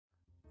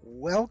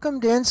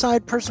Welcome to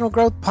Inside Personal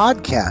Growth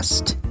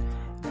Podcast.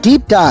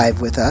 Deep dive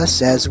with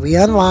us as we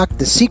unlock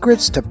the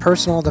secrets to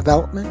personal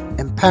development,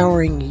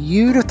 empowering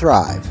you to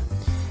thrive.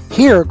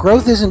 Here,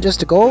 growth isn't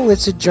just a goal,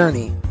 it's a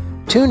journey.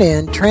 Tune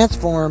in,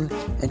 transform,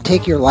 and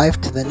take your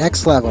life to the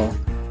next level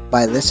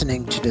by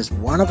listening to just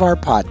one of our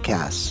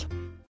podcasts.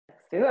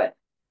 Let's do it.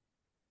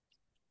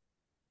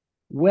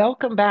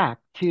 Welcome back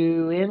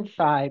to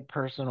Inside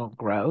Personal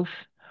Growth.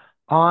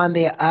 On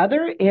the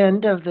other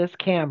end of this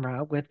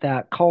camera, with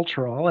that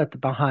cultural at the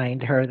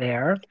behind her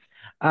there,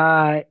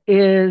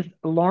 is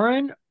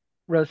Loren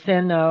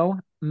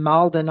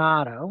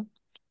Rosario-Maldonado,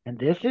 and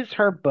this is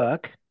her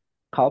book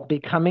called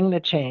Becoming the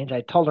Change.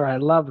 I told her I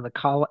love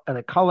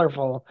the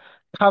colorful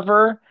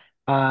cover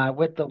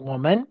with the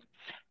woman,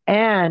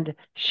 and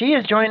she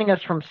is joining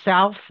us from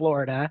South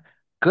Florida.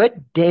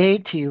 Good day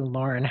to you,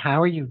 Loren.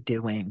 How are you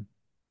doing?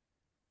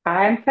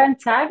 I'm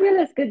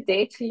fantabulous. Good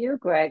day to you,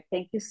 Greg.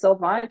 Thank you so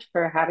much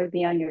for having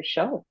me on your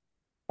show.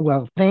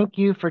 Well, thank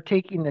you for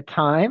taking the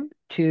time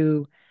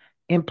to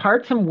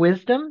impart some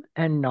wisdom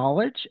and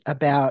knowledge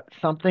about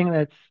something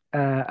that's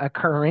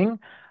occurring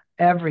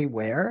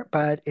everywhere,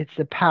 but it's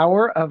the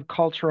power of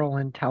cultural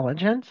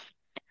intelligence.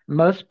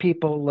 Most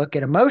people look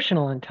at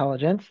emotional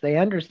intelligence, they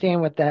understand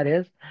what that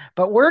is,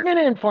 but we're going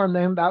to inform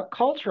them about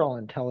cultural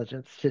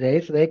intelligence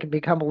today so they can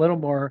become a little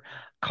more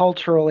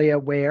culturally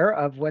aware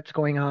of what's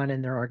going on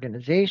in their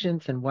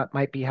organizations and what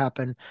might be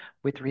happening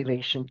with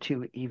relation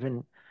to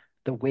even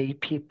the way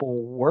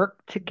people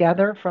work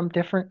together from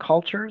different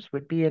cultures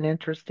would be an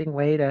interesting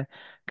way to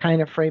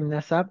kind of frame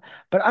this up.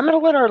 But I'm going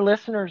to let our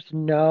listeners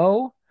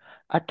know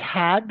a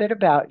tad bit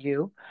about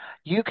you.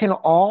 You can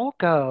all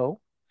go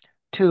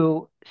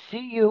to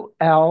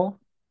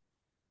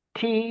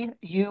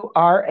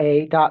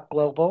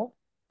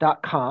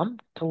cultura.global.com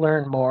to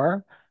learn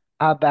more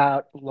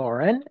about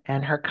Loren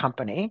and her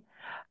company.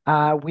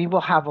 We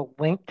will have a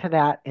link to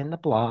that in the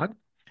blog.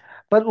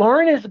 But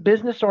Loren is a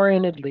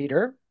business-oriented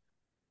leader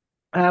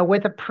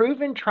with a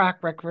proven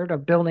track record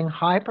of building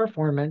high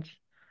performance,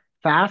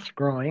 fast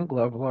growing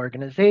global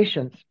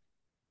organizations.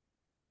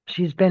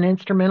 She's been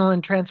instrumental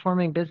in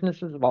transforming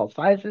businesses of all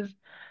sizes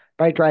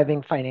by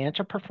driving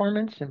financial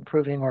performance,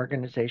 improving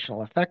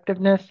organizational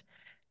effectiveness,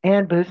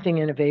 and boosting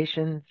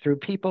innovation through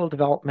people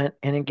development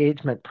and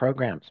engagement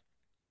programs.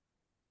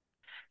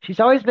 She's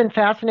always been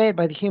fascinated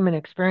by the human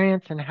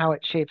experience and how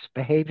it shapes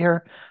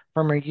behavior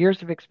from her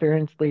years of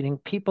experience leading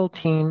people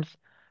teams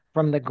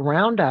from the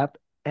ground up,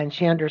 and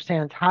she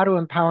understands how to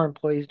empower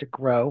employees to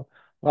grow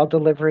while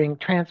delivering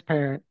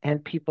transparent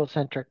and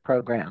people-centric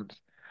programs.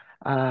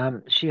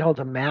 She holds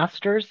a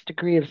master's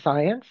degree of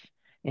science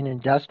in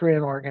industrial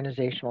and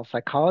organizational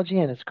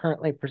psychology and is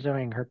currently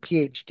pursuing her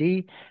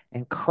PhD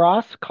in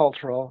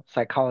cross-cultural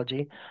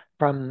psychology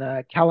from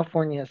the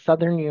California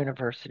Southern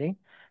University.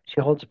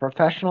 She holds a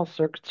professional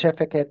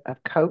certificate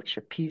of coach,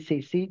 a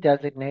PCC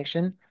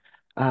designation,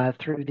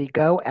 through the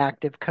Go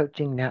Active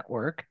Coaching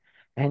Network.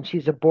 And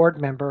she's a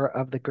board member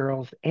of the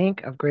Girls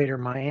Inc. of Greater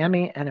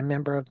Miami and a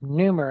member of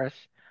numerous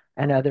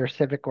and other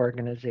civic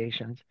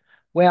organizations.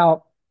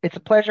 Well, it's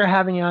a pleasure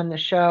having you on the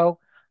show.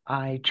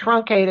 I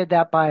truncated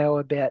that bio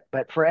a bit,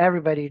 but for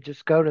everybody,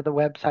 just go to the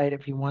website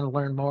if you want to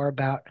learn more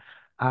about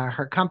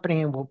her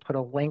company, and we'll put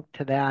a link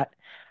to that.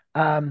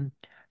 Let's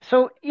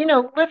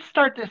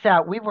start this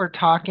out. We were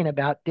talking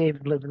about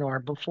David Livermore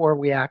before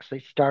we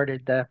actually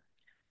started the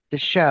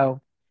show,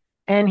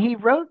 and he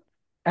wrote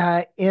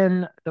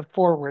in the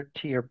foreword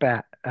to your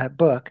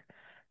book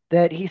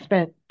that he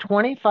spent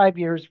 25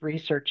 years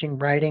researching,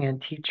 writing,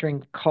 and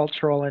teaching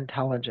cultural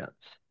intelligence.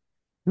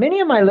 Many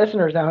of my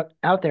listeners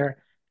out there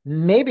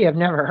maybe have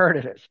never heard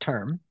of this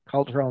term,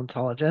 cultural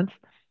intelligence.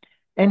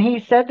 And he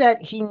said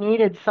that he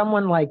needed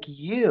someone like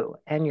you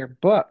and your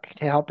book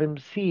to help him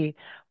see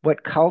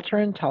what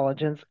cultural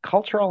intelligence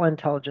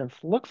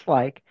looks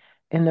like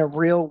in the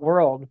real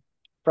world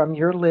from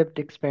your lived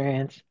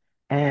experience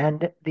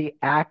and the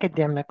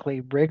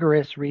academically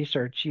rigorous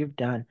research you've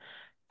done.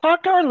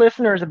 Talk to our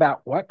listeners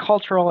about what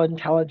cultural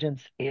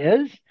intelligence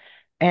is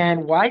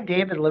and why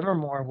David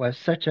Livermore was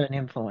such an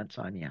influence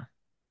on you.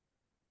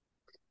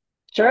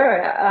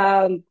 Sure.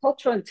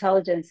 Cultural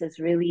intelligence is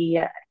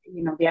really,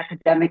 the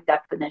academic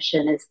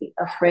definition is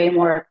a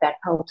framework that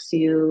helps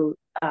you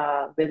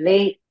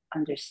relate,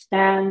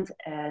 understand,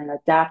 and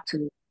adapt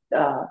to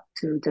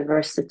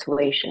diverse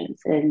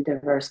situations in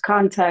diverse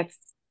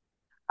contexts.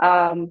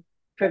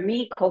 For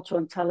me, cultural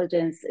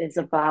intelligence is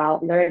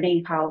about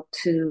learning how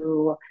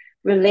to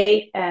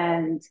relate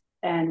and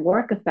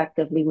work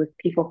effectively with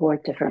people who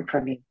are different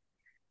from you.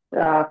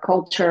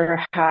 Culture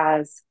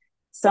has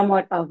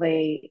somewhat of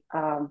a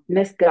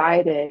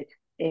misguided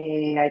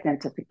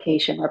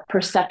identification or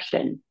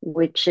perception,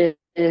 which is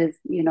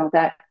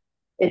that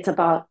it's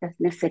about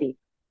ethnicity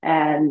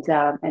and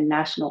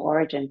national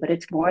origin, but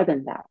it's more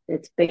than that.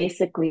 It's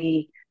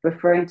basically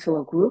referring to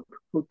a group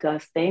who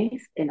does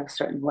things in a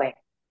certain way,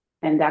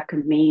 and that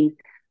could mean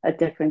a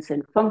difference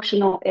in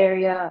functional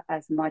area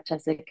as much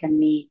as it can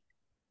mean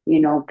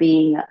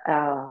being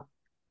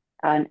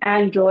an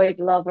Android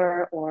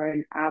lover or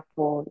an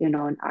Apple,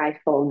 an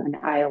iPhone, an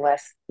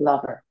iOS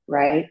lover,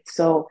 right?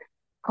 So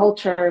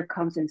culture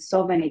comes in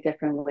so many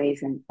different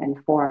ways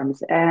and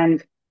forms.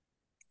 And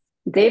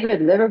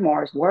David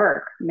Livermore's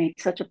work made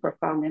such a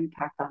profound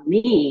impact on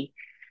me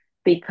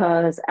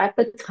because at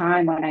the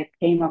time when I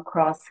came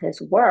across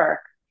his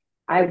work,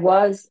 I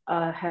was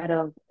head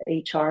of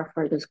HR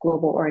for this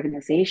global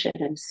organization.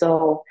 And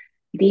so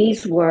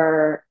these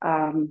were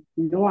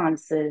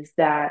nuances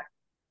that,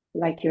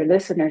 like your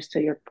listeners,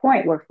 to your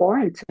point, were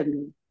foreign to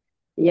me,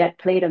 yet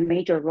played a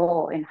major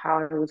role in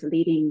how I was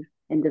leading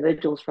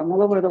individuals from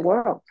all over the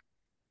world.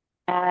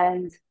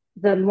 And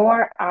the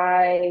more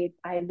I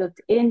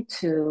looked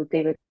into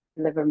David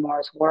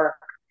Livermore's work,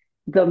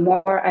 the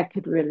more I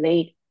could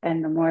relate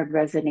and the more it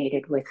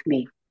resonated with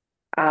me.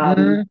 Um,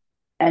 Mm.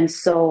 and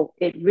so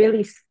it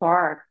really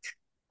sparked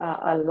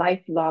a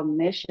lifelong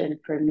mission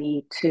for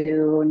me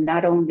to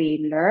not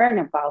only learn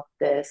about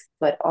this,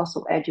 but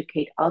also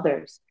educate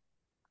others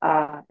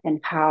and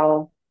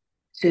how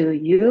to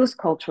use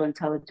cultural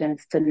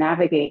intelligence to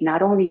navigate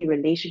not only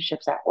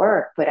relationships at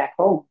work, but at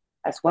home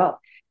as well.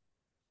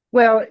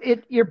 Well,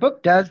 your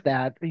book does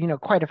that,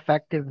 quite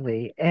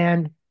effectively.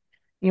 And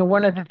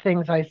one of the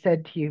things I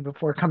said to you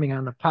before coming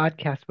on the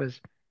podcast was,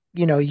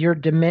 your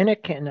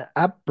Dominican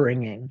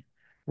upbringing,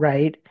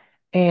 right?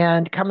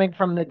 And coming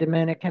from the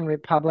Dominican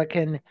Republic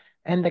and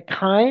the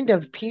kind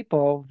of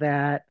people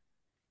that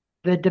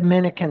the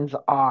Dominicans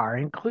are,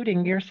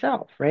 including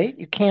yourself, right?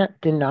 You can't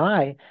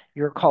deny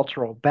your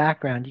cultural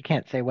background. You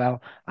can't say,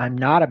 well, I'm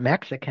not a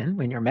Mexican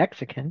when you're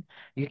Mexican.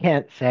 You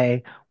can't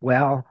say,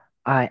 well,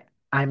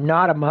 I'm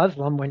not a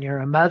Muslim when you're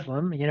a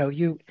Muslim.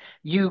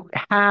 You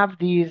have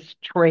these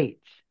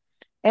traits.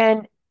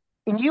 And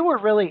and you were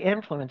really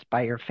influenced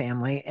by your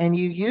family, and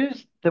you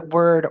used the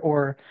word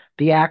or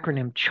the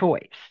acronym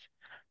choice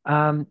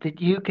that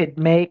you could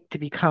make to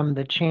become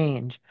the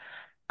change.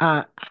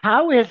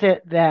 How is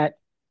it that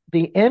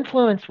the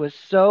influence was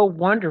so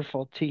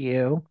wonderful to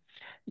you,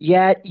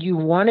 yet you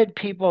wanted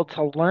people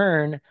to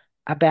learn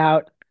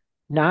about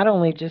not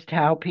only just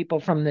how people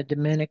from the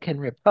Dominican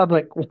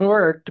Republic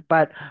worked,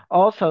 but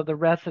also the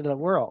rest of the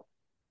world?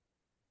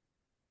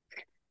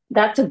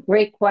 That's a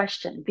great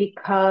question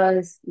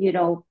because,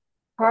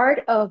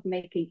 part of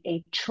making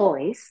a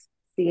choice,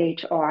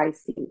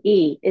 CHOICE,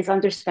 is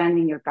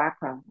understanding your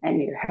background and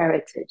your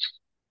heritage.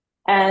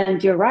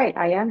 And you're right,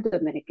 I am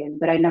Dominican,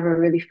 but I never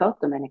really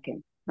felt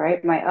Dominican,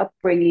 right? My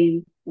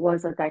upbringing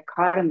was a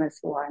dichotomous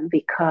one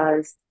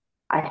because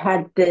I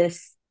had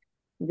these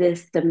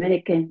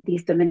Dominican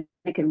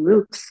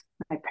roots.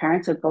 My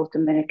parents are both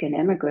Dominican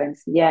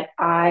immigrants, yet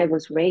I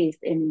was raised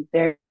in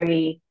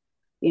very,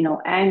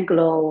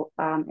 Anglo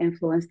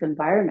influenced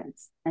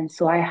environments. And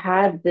so I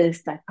had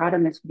this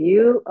dichotomous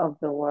view of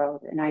the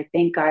world. And I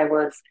think I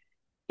was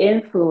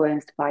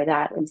influenced by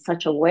that in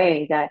such a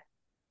way that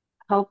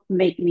helped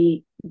make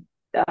me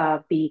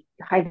be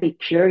highly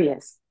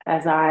curious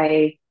as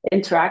I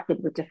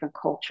interacted with different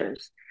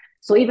cultures.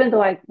 So even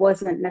though I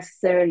wasn't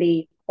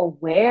necessarily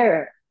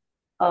aware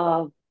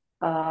of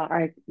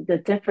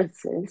the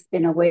differences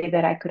in a way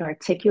that I could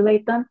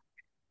articulate them,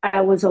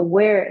 I was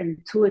aware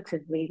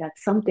intuitively that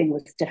something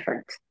was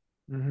different.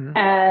 Hmm.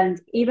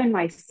 And even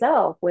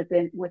myself with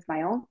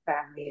my own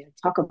family, I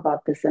talk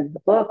about this in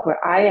the book,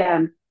 where I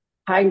am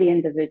highly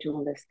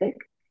individualistic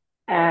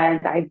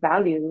and I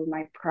value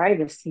my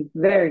privacy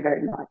very,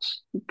 very much.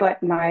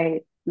 But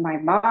my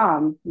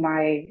mom,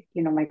 my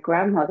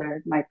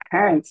grandmother, my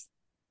parents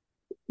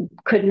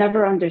could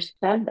never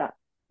understand that,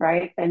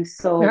 right? And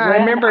so Yeah, I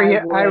when remember I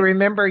you. I would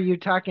remember you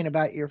talking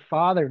about your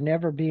father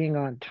never being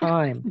on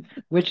time,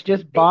 which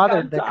just take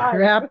bothered on the time,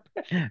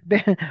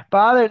 crap,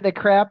 bothered the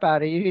crap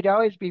out of you. He'd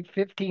always be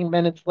 15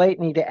 minutes late,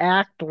 and he'd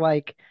act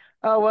like,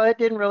 "Oh, well, it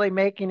didn't really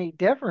make any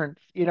difference."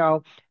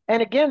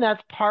 And again,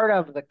 that's part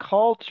of the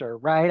culture,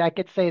 right? I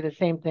could say the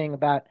same thing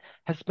about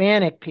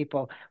Hispanic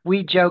people.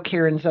 We joke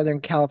here in Southern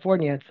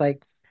California. It's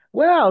like,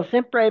 well,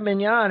 siempre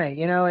mañana.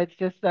 It's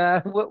just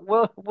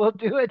we'll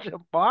do it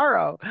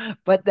tomorrow.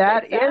 But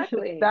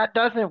exactly. that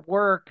doesn't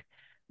work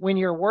when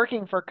you're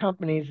working for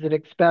companies that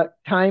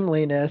expect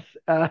timeliness.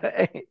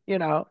 You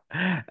know,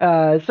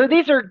 so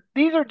these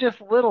are just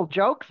little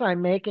jokes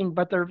I'm making,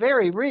 but they're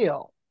very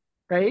real,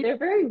 right? They're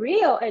very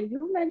real. And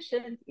you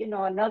mentioned,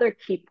 another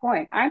key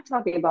point. I'm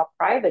talking about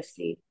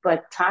privacy,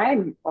 but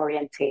time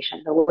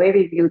orientation, the way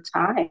we view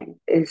time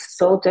is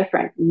so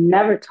different,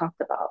 never talked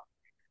about,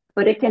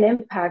 but it can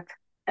impact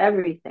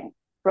everything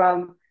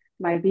from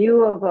my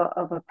view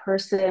of a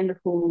person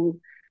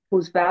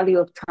whose value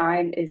of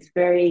time is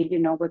very,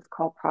 what's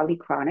called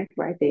polychronic,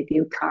 right? They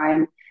view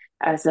time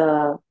as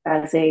a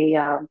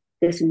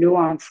this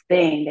nuanced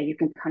thing that you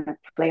can kind of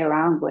play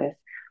around with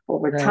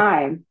over Right.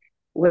 time.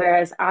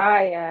 Whereas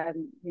I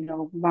am,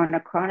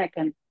 monochronic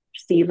and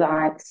see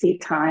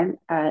time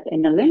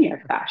in a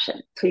linear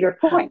fashion, to your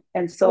point.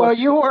 And Well, so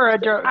you were a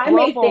I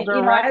may global think, I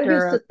director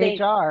used to of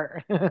think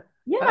HR.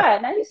 Yeah,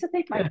 and I used to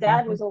think my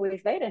dad was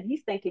always late, and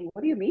he's thinking,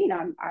 "What do you mean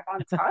I'm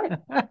on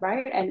time?"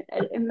 Right? And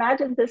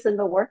imagine this in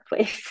the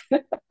workplace.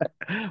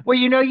 Well,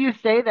 you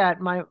say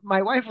that. My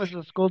wife was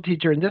a school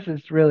teacher, and this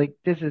is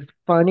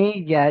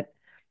funny, yet,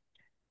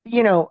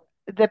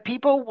 the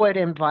people would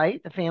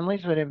invite, the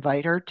families would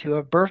invite her to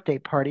a birthday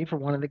party for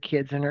one of the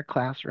kids in her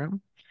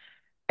classroom,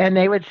 and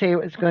they would say it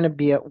was going to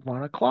be at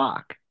 1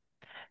 o'clock.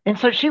 And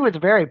so she was a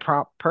very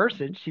prompt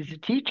person. She's a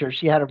teacher.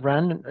 She had to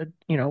run,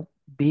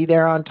 be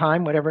there on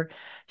time, whatever.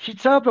 She'd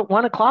show up at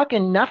 1 o'clock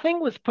and nothing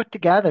was put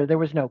together. There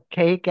was no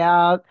cake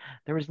out.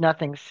 There was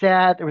nothing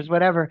set. There was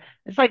whatever.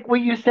 It's like,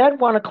 well, you said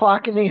 1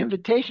 o'clock in the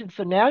invitation.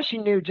 So now she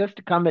knew just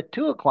to come at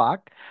 2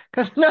 o'clock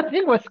because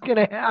nothing was going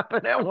to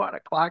happen at 1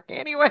 o'clock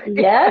anyway.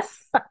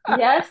 Yes,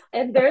 yes.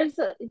 And there's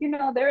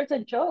a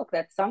joke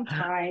that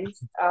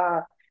sometimes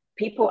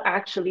people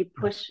actually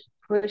push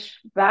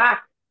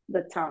back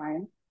the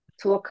time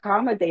to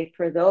accommodate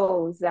for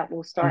those that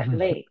will start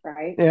late,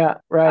 right? Yeah,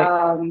 right.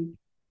 Um,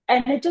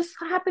 and it just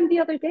happened the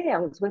other day. I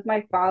was with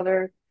my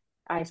father.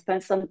 I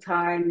spent some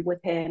time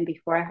with him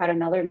before I had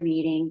another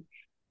meeting.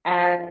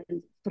 And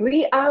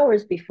 3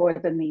 hours before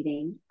the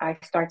meeting, I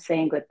start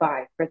saying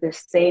goodbye for the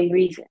same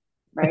reason,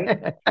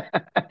 right?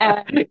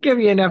 And Give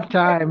you enough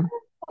time.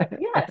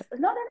 yes,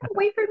 no, no, no,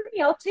 wait for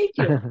me. I'll take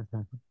you.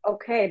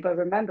 Okay, but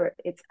remember,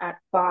 it's at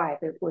 5.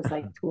 It was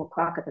like 2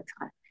 o'clock at the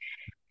time.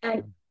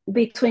 And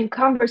between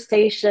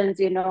conversations,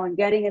 and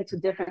getting into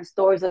different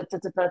stores, of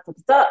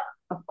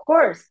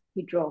course,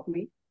 he drove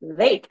me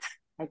late.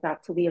 I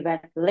got to the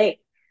event late.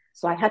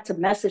 So I had to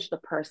message the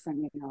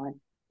person, and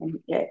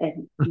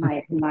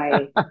my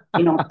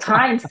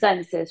time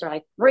senses are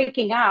like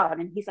freaking out.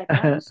 And he's like,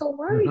 "Why are you so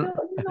worried?" So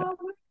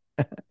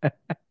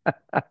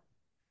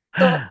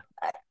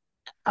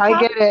I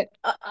have get it.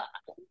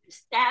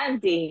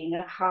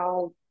 understanding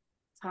how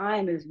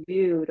time is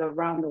viewed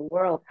around the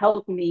world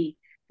helped me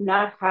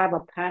not have a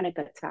panic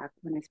attack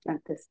when I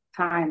spent this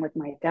time with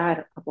my dad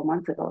a couple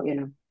months ago.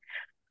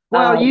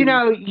 Well,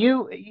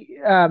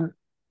 Um,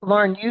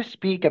 Lauren, you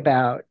speak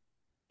about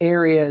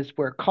areas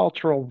where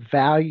cultural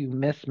value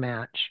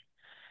mismatch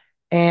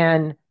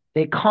and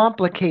they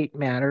complicate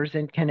matters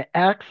and can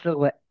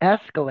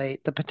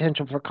escalate the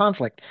potential for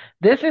conflict.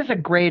 This is a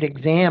great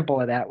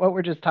example of that, what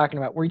we're just talking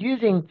about. We're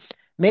using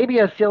maybe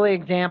a silly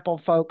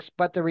example, folks,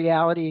 but the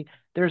reality,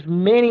 there's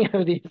many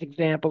of these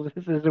examples.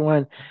 This is the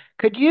one.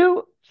 Could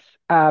you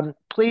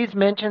please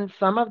mention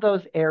some of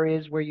those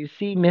areas where you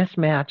see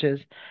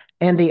mismatches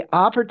and the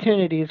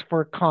opportunities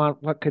for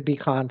what could be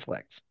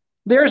conflicts?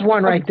 There's one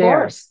of right there.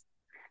 course,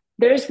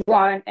 there's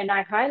one, and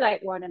I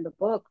highlight one in the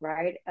book,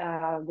 right?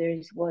 There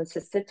was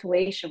a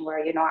situation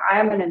where,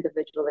 I'm an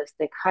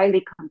individualistic,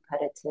 highly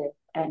competitive,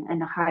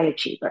 and a high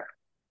achiever.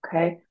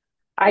 Okay.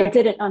 I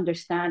didn't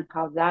understand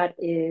how that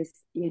is,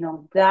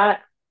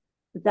 that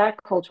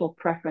cultural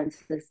preference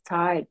is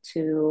tied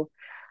to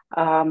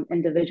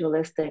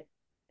individualistic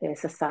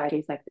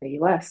societies like the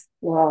US.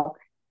 Well,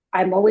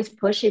 I'm always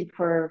pushing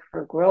for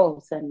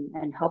growth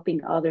and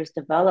helping others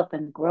develop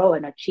and grow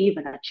and achieve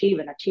and achieve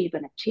and achieve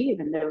and achieve.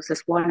 And there was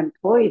this one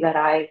employee that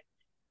I,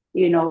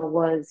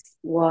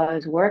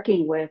 was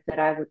working with that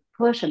I would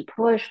push and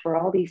push for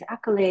all these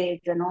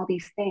accolades and all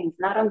these things,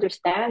 not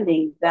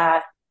understanding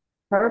that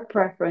her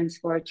preference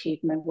for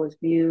achievement was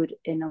viewed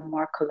in a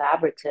more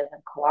collaborative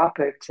and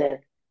cooperative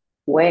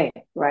way,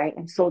 right?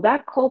 And so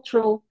that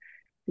cultural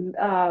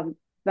um,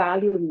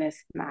 value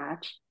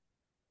mismatch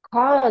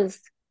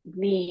caused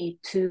me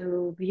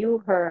to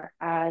view her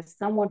as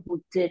someone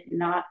who did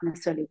not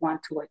necessarily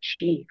want to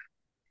achieve.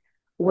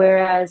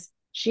 Whereas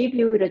she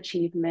viewed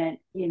achievement,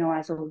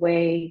 as a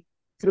way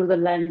through the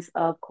lens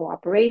of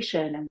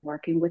cooperation and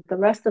working with the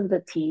rest of the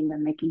team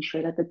and making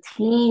sure that the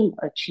team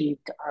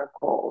achieved our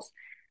goals,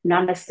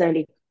 not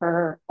necessarily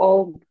her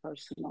own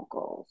personal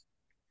goals.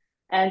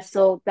 And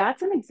so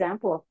that's an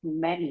example of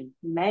many,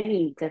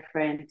 many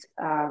different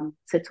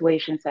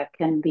situations that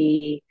can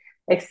be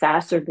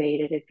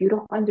exacerbated if you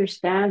don't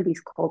understand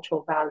these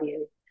cultural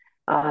value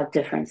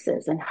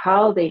differences and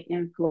how they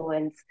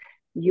influence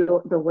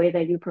the way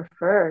that you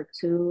prefer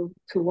to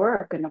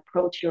work and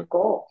approach your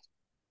goals.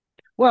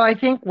 Well, I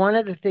think one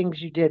of the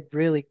things you did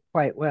really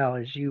quite well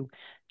is you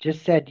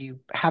just said you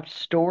have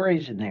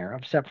stories in there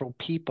of several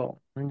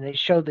people, and they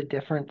show the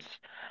difference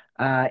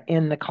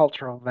in the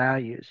cultural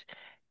values.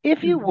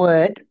 If you Mm-hmm.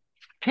 would,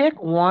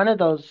 pick one of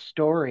those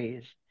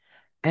stories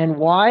and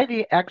why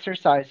the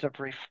exercise of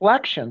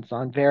reflections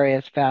on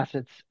various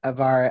facets of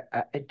our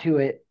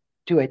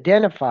to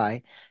identify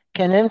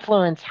can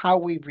influence how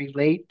we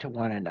relate to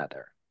one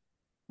another,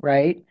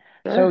 right?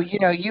 So,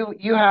 Sure.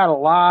 you had a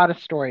lot of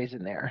stories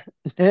in there,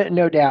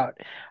 no doubt.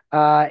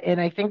 And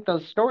I think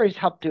those stories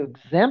help to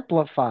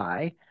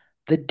exemplify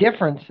the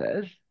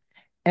differences.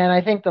 And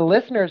I think the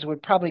listeners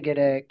would probably get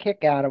a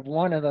kick out of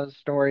one of those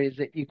stories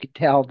that you could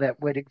tell that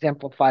would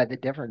exemplify the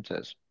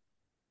differences.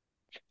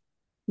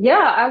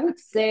 Yeah, I would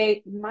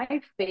say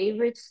my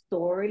favorite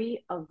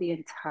story of the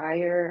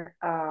entire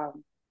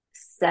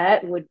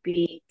set would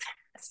be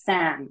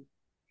Sam,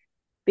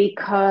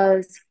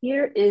 because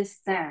here is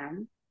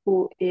Sam.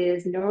 who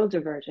is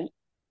neurodivergent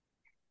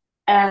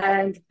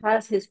and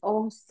has his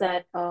own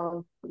set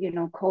of,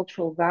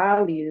 cultural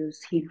values.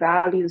 He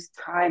values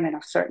time in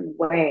a certain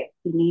way.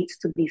 He needs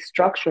to be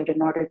structured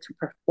in order to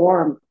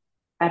perform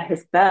at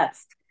his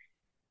best.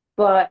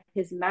 But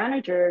his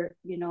manager,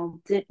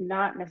 did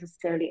not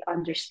necessarily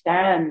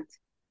understand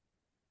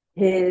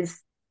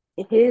his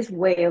his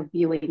way of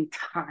viewing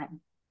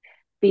time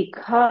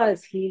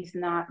because he's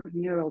not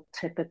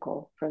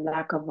neurotypical, for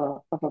lack of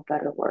a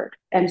better word.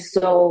 And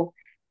so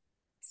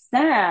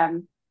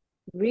Sam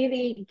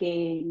really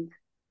gained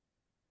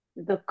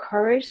the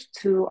courage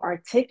to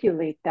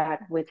articulate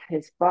that with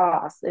his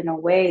boss in a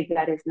way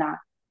that is not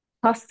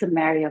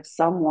customary of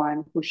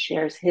someone who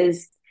shares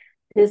his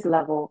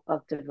level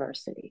of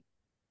diversity.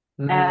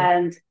 Hmm.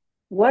 And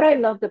what I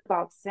loved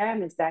about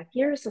Sam is that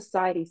here is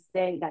society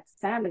saying that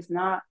Sam is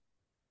not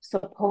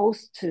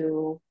supposed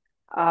to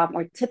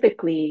or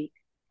typically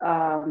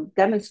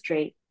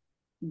demonstrate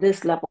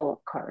this level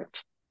of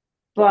courage.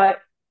 But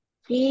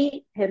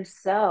he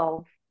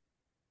himself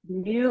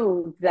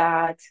knew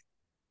that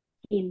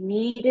he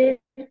needed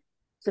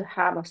to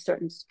have a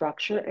certain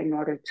structure in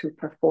order to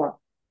perform.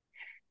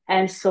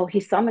 And so he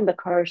summoned the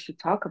courage to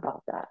talk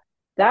about that.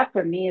 That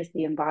for me is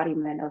the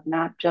embodiment of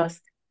not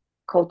just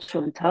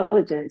cultural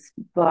intelligence,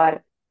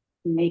 but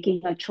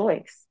making a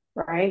choice,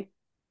 right?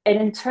 And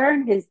in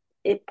turn,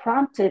 it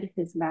prompted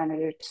his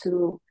manager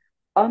to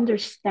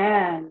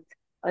understand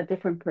a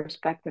different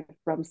perspective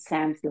from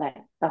Sam's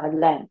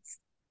lens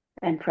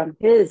and from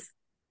his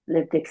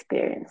lived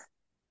experience.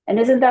 And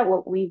isn't that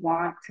what we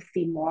want to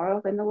see more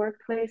of in the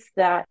workplace?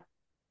 That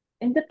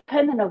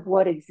independent of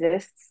what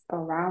exists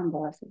around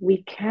us,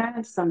 we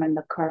can summon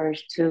the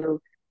courage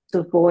to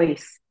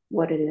voice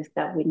what it is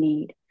that we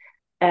need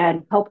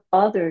and help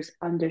others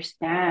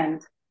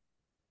understand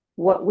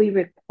what we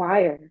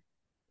require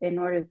in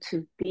order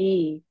to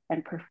be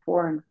and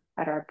perform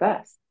at our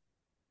best.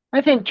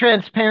 I think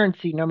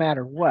transparency, no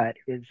matter what,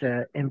 is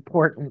an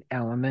important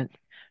element.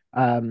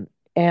 Um,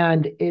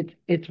 and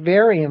it's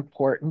very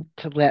important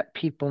to let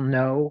people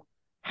know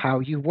how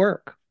you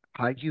work,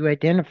 how you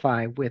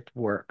identify with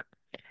work.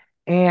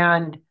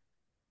 And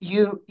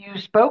you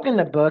spoke in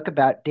the book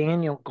about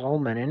Daniel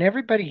Goleman, and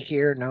everybody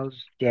here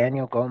knows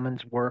Daniel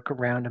Goleman's work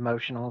around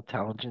emotional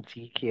intelligence,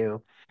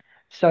 EQ,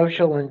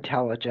 social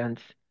intelligence.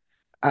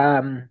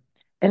 Um,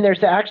 and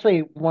there's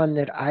actually one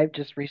that I've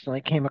just recently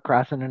came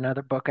across in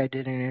another book I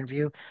did an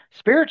interview,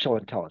 spiritual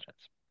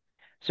intelligence.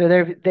 So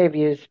they've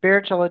used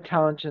spiritual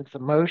intelligence,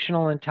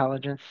 emotional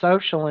intelligence,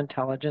 social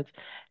intelligence,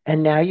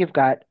 and now you've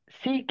got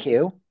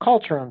CQ,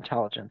 cultural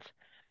intelligence.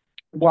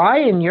 Why,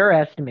 in your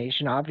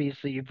estimation,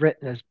 obviously you've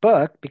written this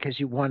book because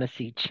you want to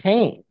see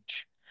change.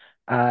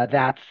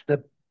 That's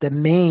the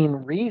main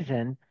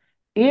reason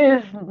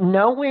is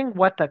knowing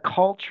what the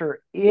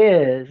culture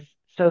is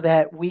so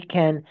that we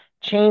can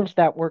change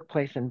that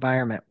workplace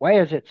environment.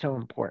 Why is it so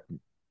important?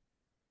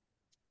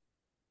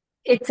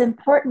 It's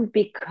important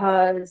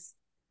because,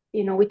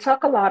 we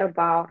talk a lot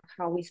about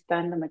how we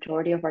spend the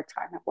majority of our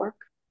time at work.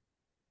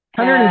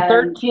 And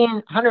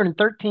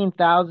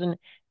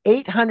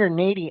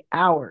 113,880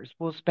 hours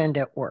we'll spend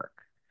at work.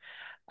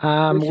 we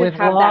should With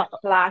have that law,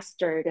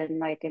 plastered and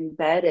like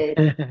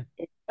embedded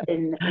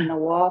in a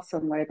wall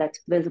somewhere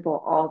that's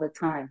visible all the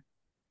time.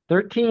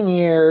 13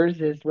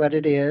 years is what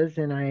it is.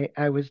 And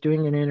I was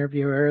doing an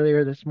interview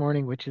earlier this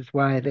morning, which is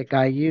why the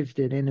guy used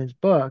it in his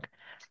book.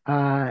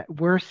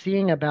 We're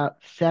seeing about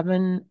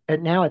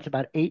now it's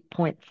about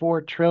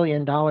 $8.4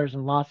 trillion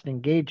in lost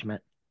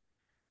engagement.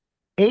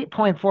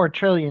 $8.4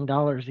 trillion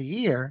a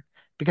year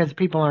because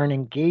people aren't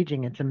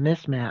engaging. It's a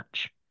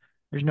mismatch.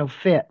 There's no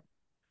fit,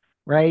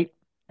 right?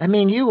 I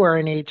mean, you were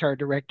an HR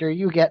director,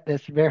 you get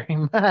this very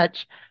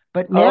much,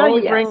 Oh,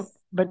 yes.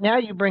 but now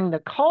you bring the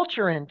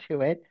culture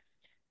into it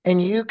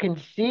and you can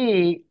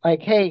see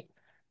like, hey,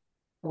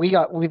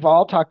 we've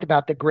all talked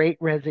about the great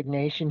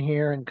resignation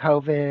here and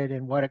COVID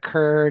and what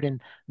occurred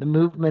and the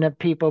movement of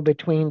people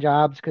between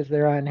jobs because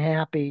they're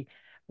unhappy.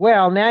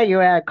 Well, now you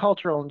add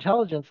cultural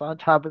intelligence on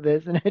top of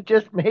this, and it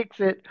just makes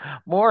it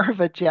more of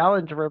a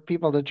challenge for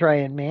people to try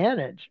and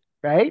manage,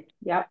 right?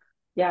 Yep.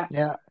 Yeah.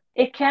 Yeah.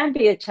 It can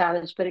be a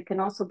challenge, but it can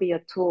also be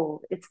a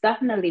tool. It's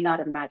definitely not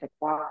a magic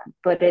wand,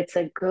 but it's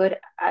a good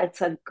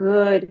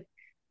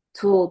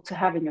tool to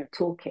have in your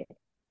toolkit.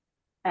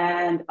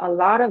 And a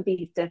lot of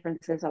these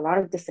differences, a lot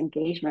of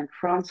disengagement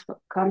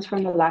comes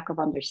from a lack of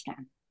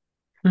understanding.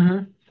 Hmm.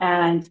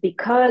 And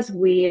because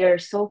we are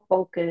so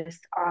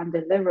focused on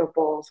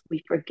deliverables,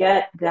 we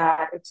forget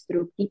that it's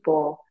through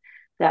people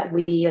that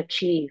we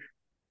achieve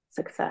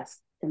success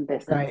in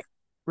business. Right.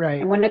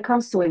 Right. And when it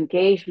comes to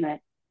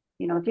engagement,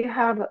 if you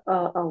have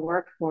a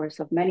workforce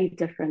of many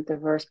different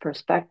diverse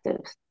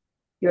perspectives,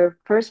 your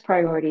first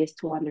priority is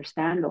to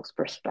understand those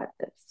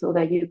perspectives so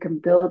that you can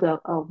build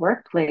a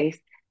workplace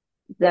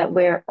that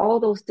where all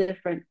those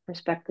different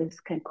perspectives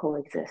can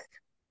coexist,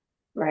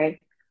 right?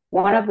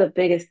 One of the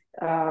biggest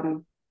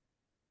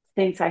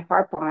things I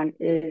harp on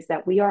is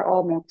that we are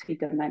all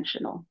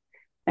multidimensional.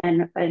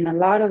 And a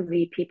lot of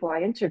the people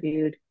I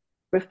interviewed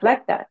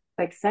reflect that,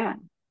 like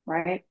Sam,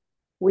 right?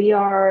 We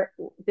are,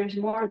 there's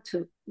more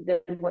to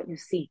than what you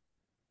see.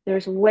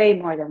 There's way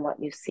more than what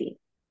you see.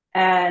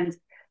 And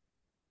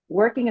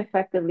working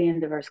effectively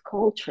in diverse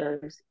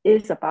cultures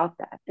is about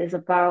that, is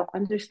about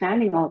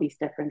understanding all these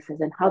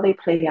differences and how they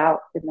play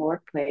out in the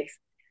workplace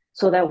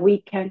so that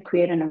we can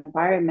create an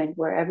environment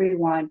where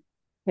everyone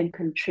can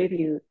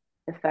contribute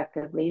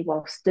effectively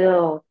while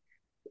still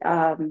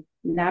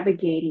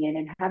navigating it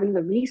and having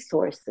the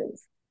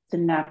resources to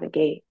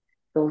navigate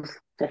those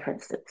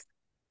differences.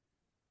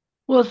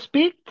 Well,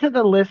 speak to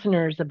the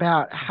listeners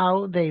about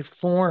how they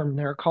form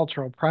their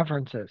cultural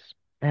preferences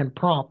and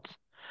prompts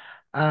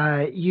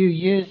you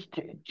used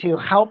to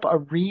help a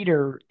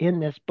reader in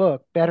this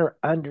book better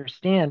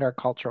understand our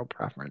cultural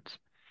preference.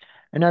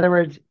 In other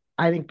words,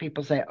 I think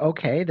people say,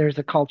 okay, there's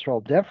a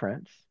cultural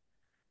difference,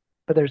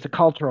 but there's a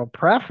cultural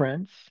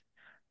preference.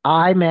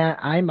 I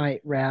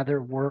might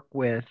rather work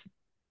with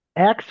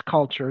X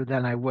culture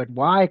than I would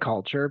Y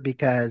culture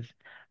because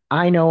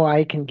I know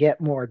I can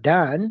get more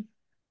done,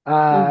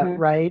 Mm-hmm.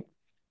 right?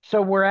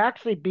 So we're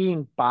actually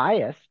being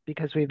biased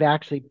because we've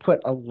actually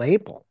put a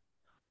label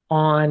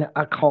on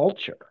a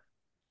culture.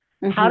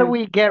 How do Mm-hmm.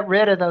 we get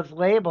rid of those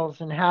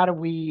labels and how do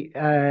we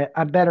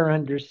better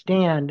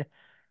understand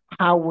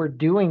how we're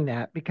doing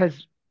that?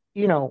 Because,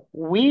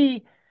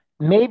 we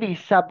maybe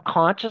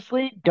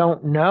subconsciously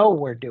don't know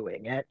we're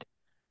doing it,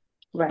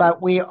 Right.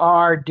 but we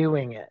are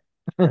doing it.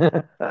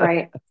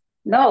 Right.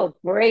 No,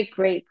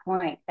 great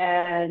point.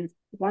 And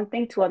one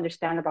thing to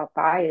understand about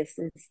bias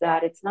is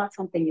that it's not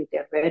something you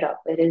get rid of.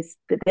 It is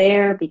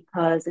there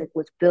because it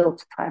was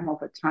built time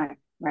over time,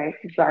 right?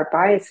 Our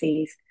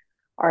biases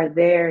are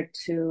there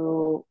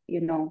to,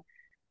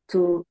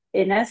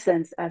 in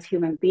essence, as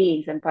human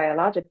beings and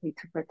biologically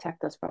to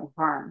protect us from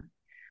harm.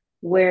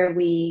 Where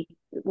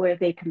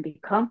they can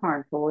become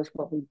harmful is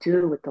what we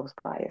do with those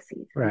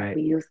biases. And if Right.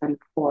 we use them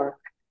for,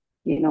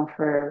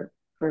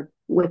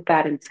 with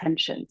bad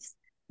intentions.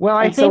 Well,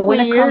 I And so think when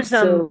it comes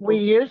to, we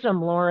use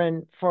them,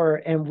 Lauren,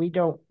 and we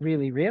don't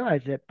really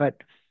realize it,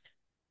 but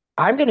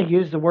I'm going to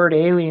use the word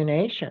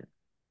alienation.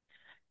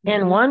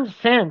 In mhm, one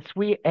sense,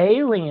 we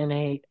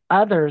alienate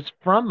others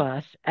from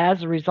us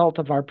as a result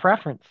of our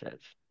preferences.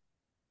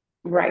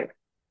 right.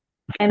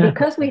 And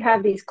because we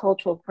have these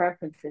cultural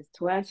preferences,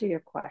 to answer your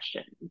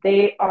question,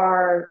 they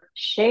are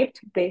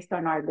shaped based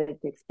on our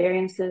lived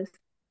experiences.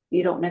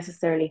 You don't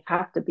necessarily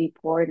have to be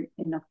born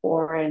in a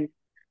foreign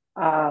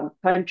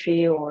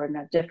country or in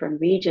a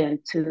different region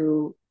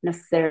to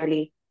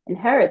necessarily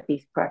inherit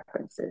these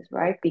preferences,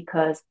 right?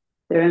 Because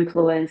they're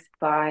influenced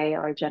by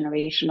our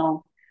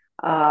generational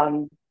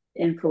um,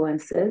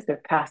 influences.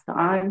 They're passed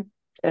on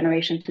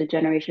generation to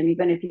generation,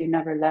 even if you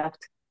never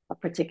left a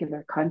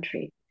particular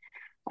country.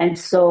 And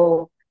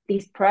so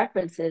these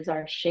preferences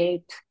are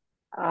shaped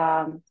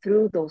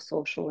through those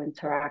social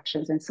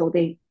interactions. And so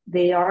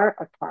they are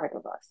a part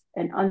of us.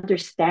 And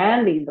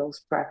understanding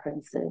those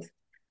preferences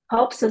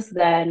helps us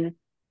then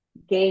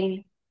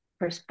gain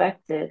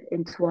perspective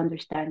into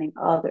understanding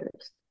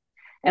others.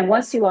 And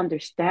once you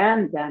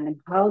understand them and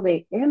how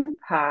they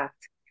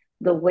impact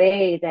the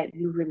way that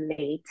you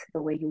relate,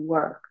 the way you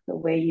work, the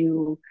way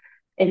you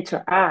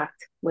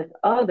interact with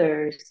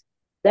others,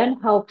 then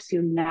helps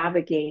you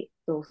navigate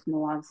those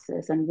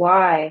nuances and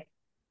why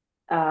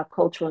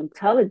cultural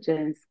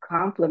intelligence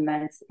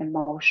complements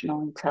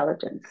emotional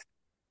intelligence.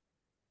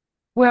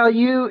 Well,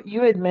 you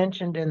had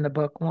mentioned in the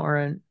book,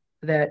 Lauren,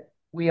 that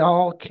we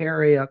all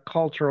carry a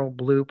cultural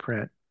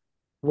blueprint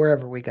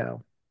wherever we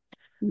go.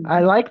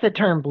 I Mm-hmm. like the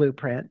term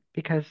blueprint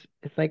because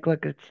it's like,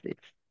 look,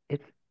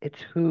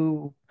 it's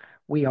who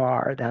we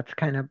are. That's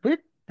kind of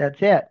it.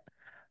 That's it.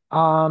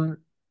 Um,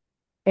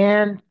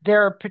 and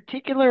there are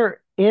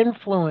particular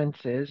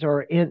influences,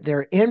 or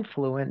their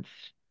influence,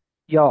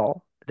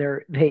 y'all.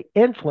 They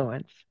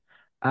influence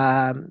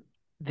um,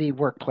 the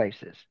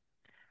workplaces.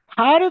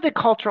 How do the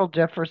cultural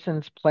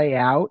differences play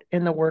out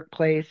in the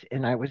workplace?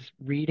 And I was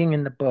reading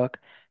in the book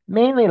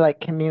mainly like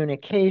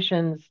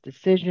communications,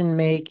 decision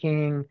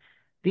making,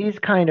 these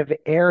kind of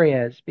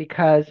areas,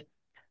 because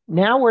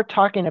now we're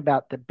talking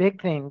about the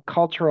big thing,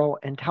 cultural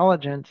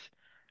intelligence,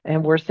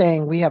 and we're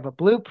saying we have a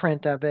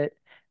blueprint of it.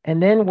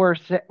 And then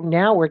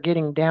now we're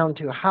getting down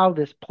to how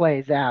this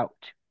plays out.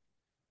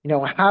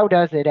 How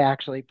does it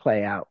actually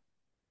play out?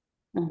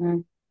 Mm-hmm.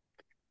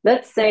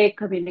 Let's say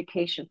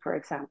communication, for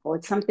example,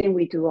 it's something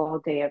we do all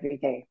day, every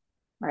day,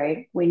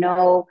 right? We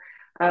know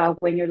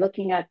when you're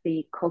looking at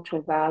the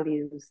cultural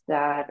values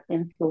that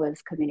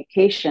influence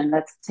communication,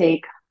 let's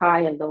take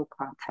high and low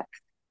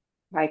context.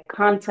 High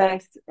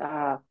context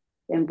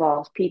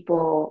involves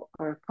people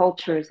or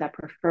cultures that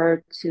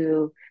prefer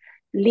to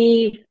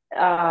leave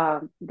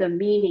the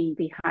meaning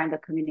behind the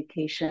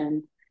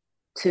communication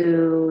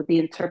to the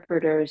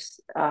interpreter's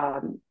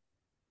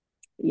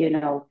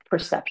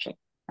perception,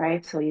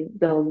 right? So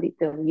they'll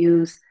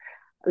use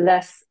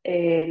less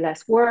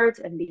words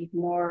and leave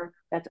more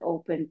that's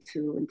open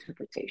to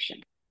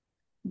interpretation.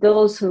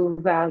 Those who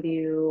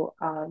value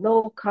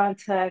low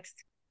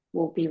context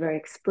will be very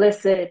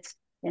explicit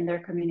in their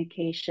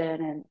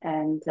communication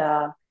and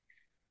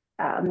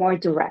more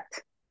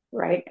direct.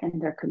 right, in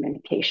their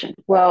communication.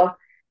 Well,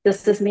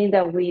 does this mean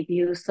that we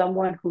view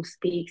someone who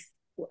speaks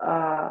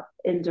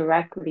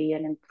indirectly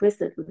and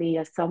implicitly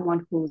as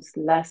someone who's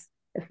less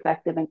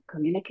effective in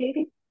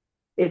communicating?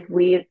 If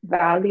we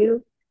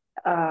value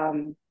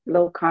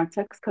low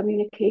context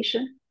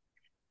communication,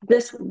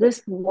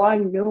 this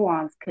one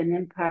nuance can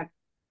impact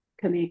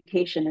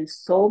communication in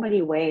so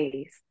many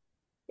ways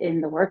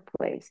in the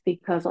workplace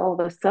because all of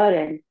a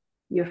sudden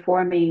you're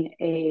forming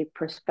a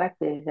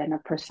perspective and a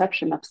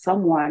perception of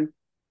someone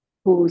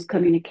whose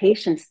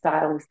communication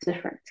style is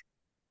different.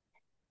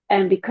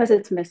 And because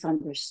it's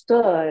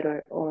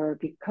misunderstood or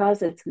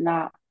because it's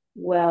not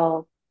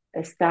well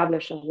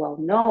established or well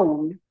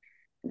known,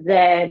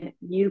 then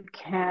you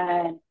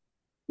can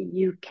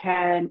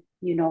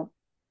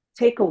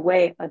take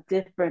away a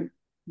different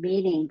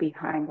meaning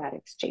behind that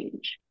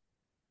exchange.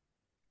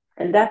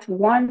 And that's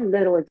one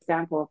little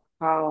example of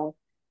how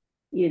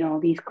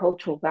these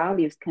cultural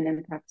values can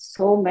impact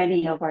so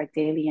many of our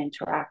daily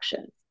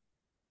interactions,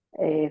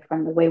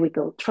 from the way we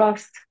build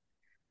trust,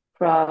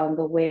 from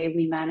the way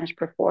we manage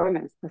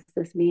performance. Does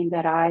this mean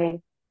that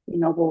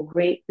will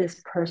rate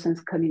this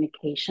person's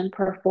communication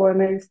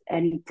performance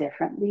any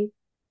differently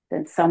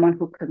than someone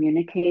who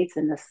communicates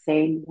in the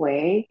same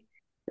way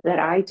that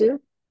I do?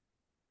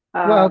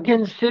 Well, Um,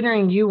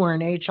 considering you were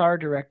an HR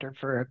director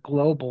for a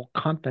global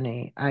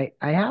company, I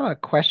have a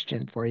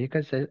question for you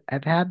because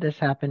I've had this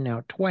happen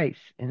now twice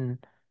in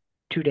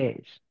 2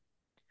 days.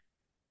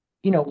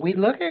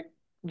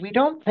 We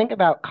don't think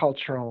about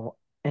cultural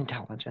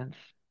intelligence,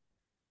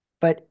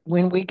 but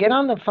when we get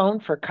on the phone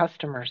for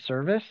customer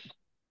service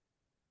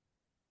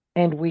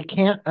and we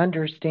can't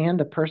understand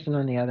the person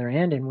on the other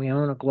end, and we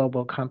own a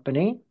global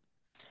company,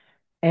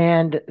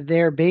 and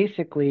they're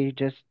basically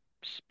just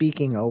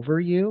speaking over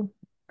you,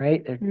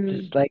 right? They're mm,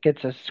 just like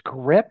it's a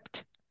script.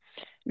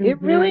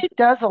 It mhm, really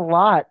does a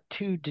lot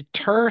to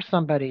deter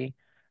somebody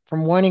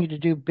from wanting to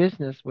do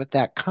business with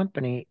that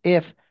company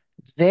if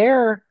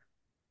their,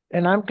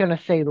 and I'm going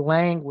to say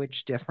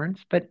language difference,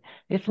 but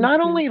it's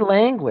not mhm, only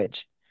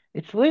language,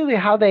 it's literally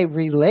how they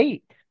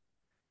relate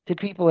to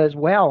people as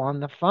well on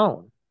the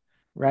phone,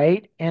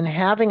 right? And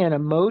having an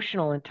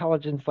emotional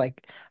intelligence,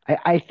 like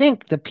I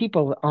think the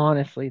people,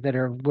 honestly, that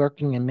are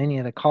working in many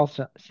of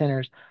the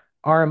centers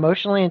are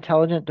emotionally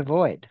intelligent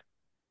devoid.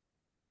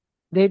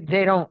 They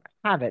don't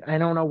have it. I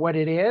don't know what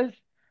it is,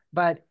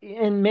 but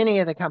in many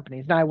of the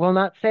companies. Now, I will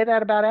not say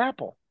that about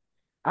Apple.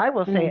 I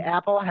will say mm,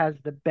 Apple has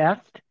the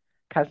best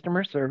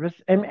customer service,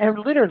 and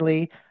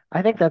literally,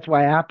 I think that's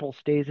why Apple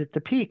stays at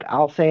the peak.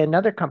 I'll say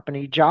another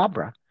company,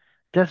 Jabra,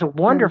 does a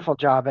mm, wonderful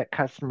job at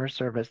customer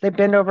service. They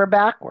bend over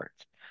backwards,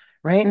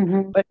 right?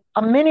 mhm, But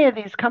many of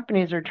these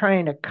companies are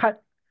trying to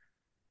cut,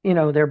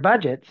 their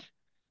budgets,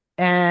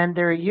 and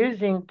they're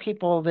using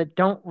people that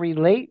don't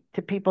relate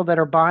to people that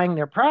are buying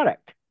their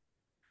product,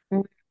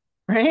 mm,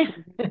 right?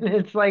 mhm. And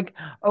it's like,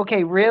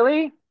 okay,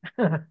 really?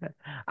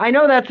 I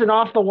know that's an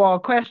off the wall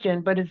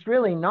question, but it's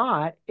really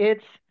not.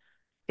 It's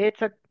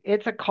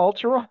a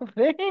cultural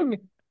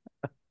thing.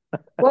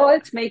 Well,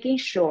 it's making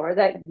sure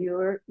that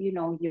your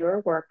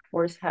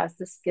workforce has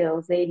the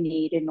skills they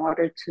need in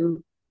order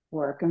to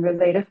work and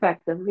relate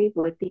effectively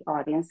with the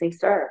audience they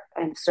serve.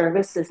 And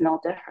service is no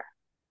different,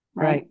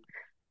 right?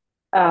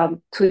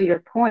 Right. To your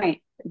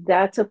point,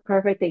 that's a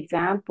perfect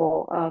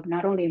example of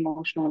not only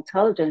emotional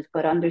intelligence,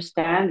 but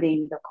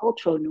understanding the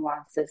cultural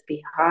nuances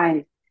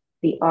behind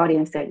the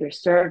audience that you're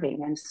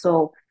serving. And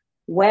so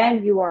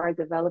when you are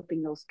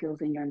developing those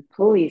skills in your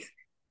employees,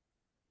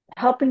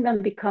 helping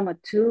them become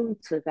attuned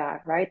to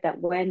that, right? That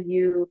when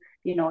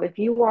if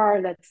you are,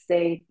 let's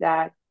say,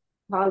 that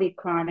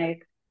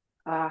polychronic,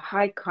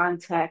 high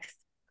context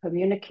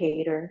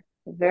communicator,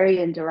 a very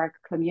indirect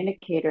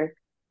communicator,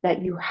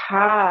 that you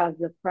have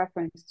the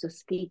preference to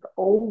speak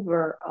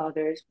over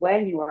others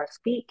when you are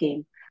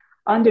speaking,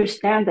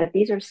 understand that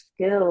these are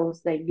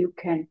skills that you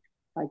can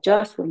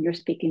adjust when you're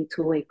speaking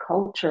to a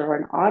culture or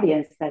an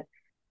audience that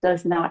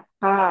does not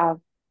have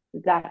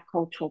that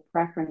cultural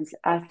preference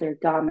as their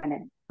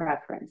dominant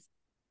preference.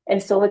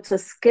 And so it's a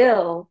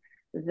skill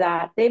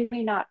that they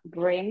may not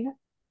bring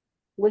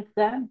with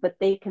them, but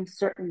they can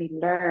certainly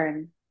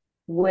learn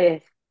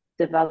with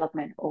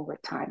development over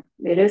time.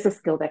 It is a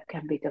skill that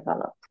can be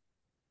developed.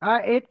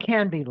 It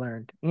can be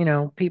learned.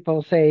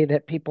 People say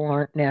that people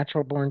aren't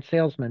natural born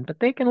salesmen, but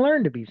they can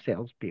learn to be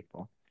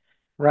salespeople,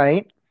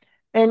 right?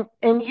 And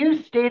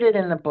you stated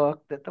in the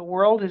book that the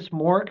world is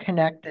more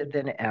connected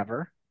than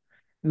ever,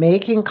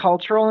 making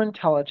cultural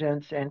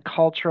intelligence and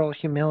cultural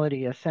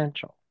humility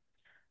essential.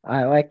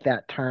 I like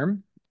that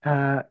term,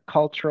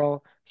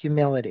 cultural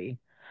humility.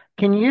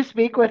 Can you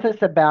speak with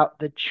us about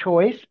the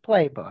choice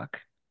playbook,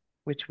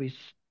 which we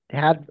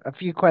had a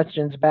few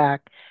questions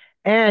back,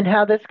 and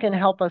how this can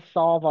help us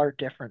solve our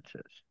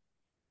differences?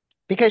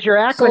 Because your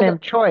So the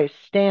acronym choice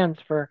stands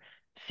for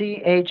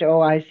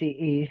CHOICE,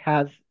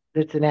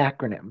 it's an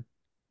acronym.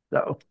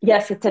 So,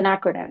 Yes, it's an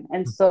acronym.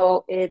 And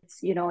so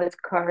it's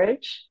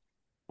courage,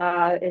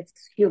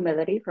 it's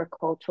humility for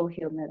cultural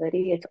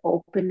humility, it's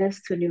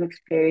openness to new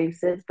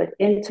experiences, but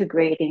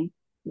integrating.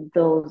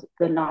 the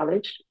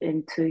knowledge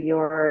into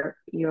your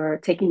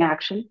taking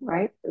action,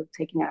 right?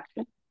 Taking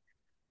action.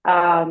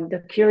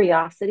 The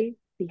curiosity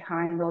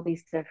behind all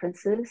these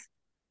differences.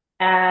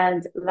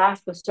 And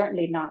last but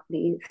certainly not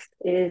least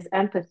is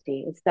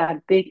empathy. It's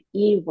that big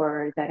E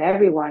word that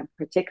everyone,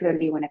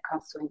 particularly when it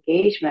comes to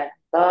engagement,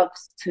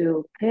 loves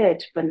to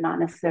pitch, but not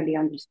necessarily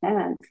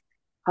understands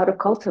how to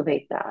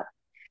cultivate that.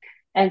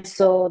 And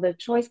so the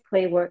choice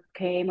play work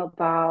came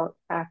about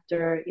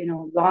after,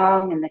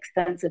 long and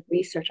extensive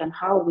research on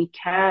how we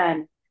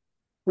can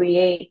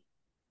create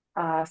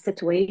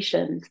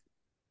situations,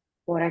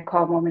 what I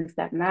call moments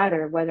that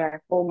matter, whether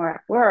at home or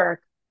at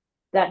work,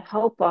 that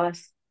help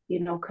us,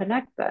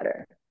 connect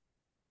better.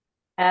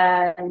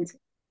 And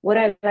what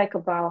I like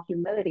about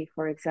humility,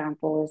 for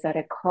example, is that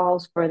it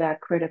calls for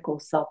that critical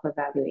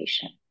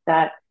self-evaluation,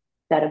 that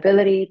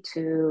ability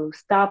to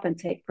stop and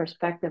take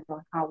perspective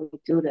on how we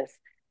do this.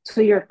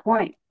 To your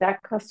point,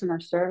 that customer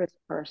service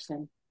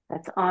person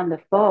that's on the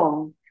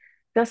phone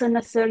doesn't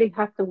necessarily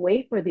have to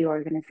wait for the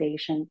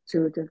organization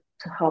to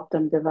help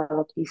them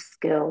develop these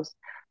skills,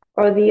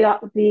 or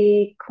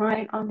the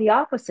client on the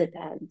opposite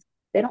end.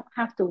 They don't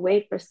have to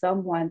wait for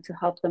someone to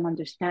help them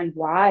understand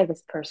why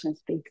this person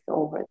speaks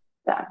over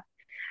them.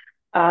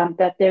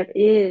 That there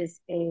is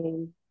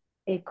a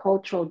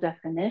cultural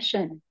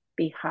definition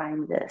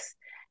behind this,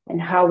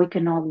 and how we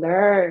can all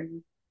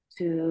learn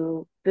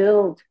to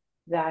build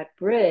that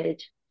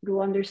bridge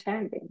through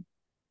understanding.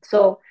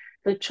 So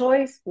the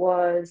choice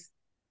was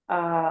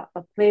a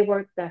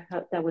playwork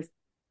that was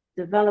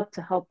developed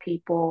to help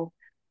people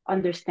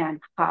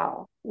understand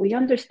how. We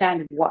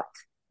understand what.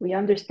 We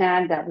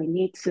understand that we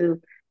need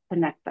to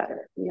connect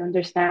better. We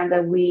understand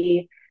that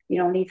we,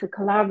 need to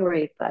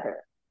collaborate better.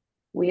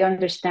 We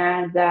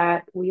understand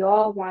that we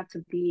all want to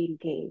be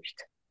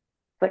engaged.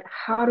 But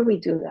how do we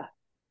do that?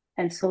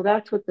 And so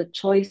that's what the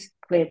choice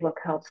playbook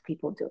helps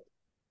people do.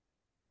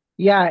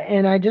 Yeah,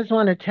 and I just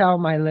want to tell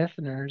my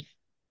listeners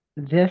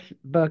this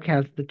book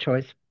has the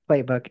choice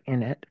playbook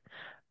in it.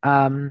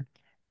 Um,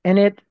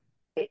 and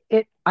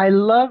I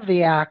love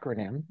the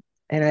acronym,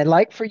 and I'd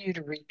like for you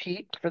to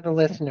repeat for the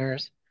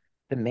listeners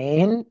the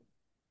main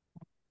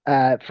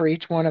for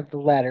each one of the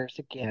letters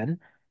again,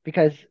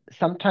 because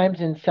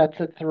sometimes in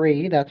sets of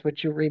three, that's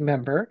what you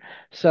remember.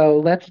 So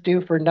let's do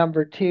for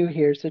number two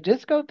here. So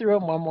just go through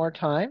them one more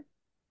time.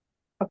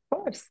 Of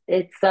course,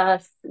 it's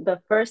the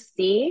first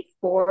C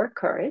for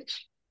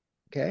courage,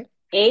 Okay.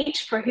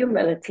 H for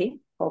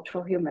humility,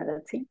 cultural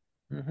humility,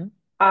 Hmm.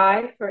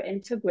 I for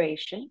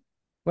integration.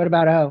 What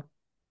about O?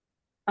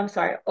 I'm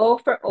sorry, O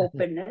for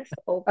openness,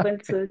 open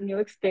to new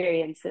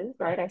experiences,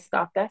 right? I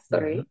stopped at Mhm.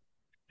 three.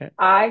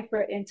 I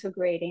for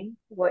integrating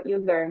what you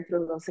learn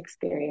through those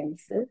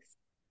experiences.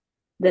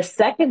 The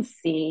second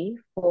C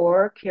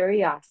for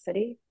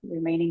curiosity,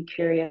 remaining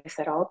curious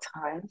at all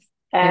times.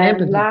 And And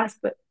empathy. last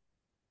but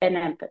and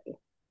empathy.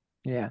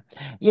 Yeah.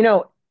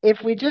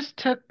 If we just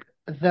took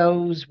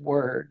those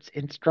words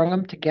and strung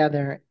them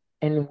together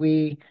and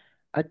we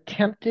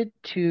attempted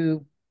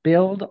to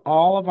build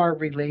all of our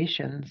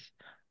relations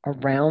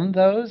around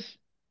those,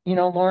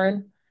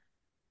 Lauren,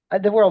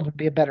 the world would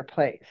be a better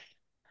place.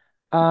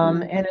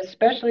 Mm, And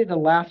especially the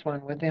last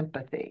one with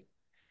empathy.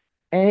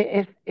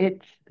 And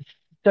it's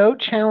so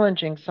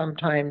challenging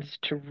sometimes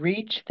to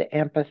reach the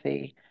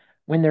empathy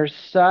when there's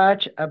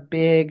such a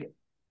big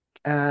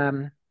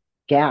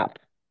gap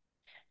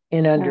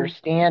in mm,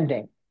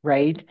 understanding,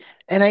 right?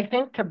 And I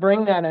think to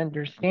bring that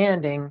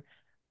understanding,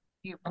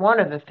 one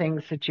of the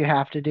things that you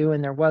have to do,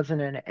 and there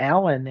wasn't an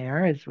L in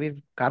there, is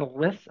we've got to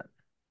listen.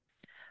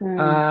 mm.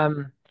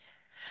 Um,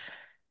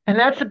 and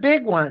that's a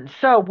big one.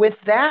 So, with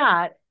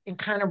that, in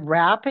kind of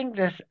wrapping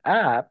this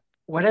up,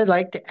 what I'd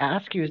like to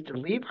ask you is to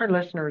leave our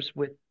listeners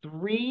with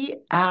three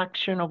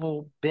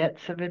actionable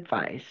bits of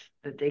advice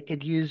that they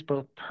could use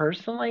both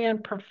personally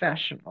and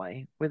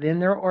professionally within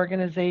their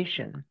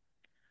organization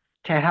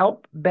to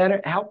help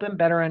them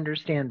better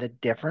understand the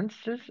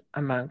differences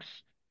amongst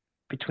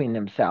between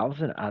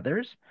themselves and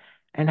others,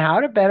 and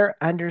how to better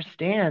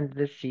understand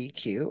the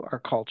CQ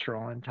or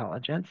cultural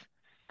intelligence,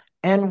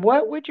 and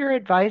what would your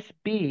advice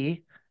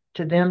be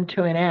to them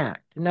to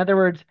enact? In other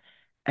words,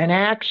 an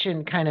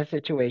action kind of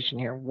situation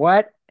here.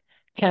 What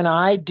can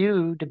I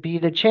do to be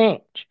the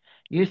change?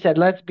 You said,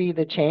 let's be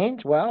the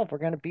change. Well, if we're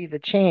going to be the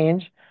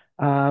change,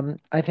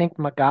 I think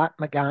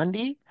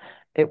Magandhi,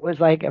 it was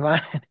like, if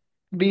I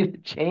be the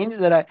change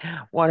that I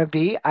want to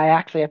be, I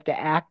actually have to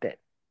act it.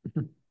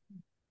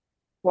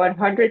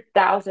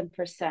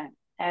 100,000%.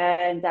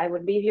 And I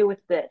would leave you with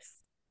this.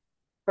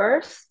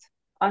 First,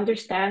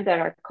 understand that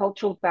our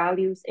cultural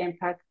values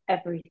impact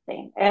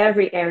everything,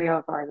 every area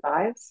of our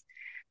lives.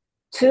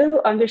 Two,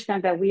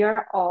 understand that we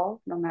are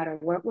all, no matter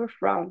where we're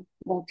from,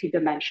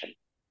 multidimensional.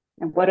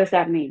 And what does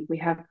that mean? We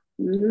have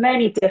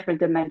many different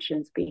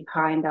dimensions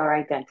behind our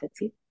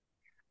identity.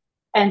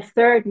 And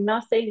third,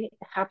 nothing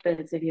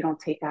happens if you don't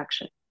take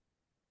action.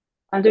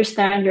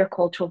 Understand your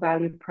cultural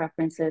value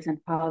preferences and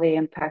how they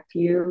impact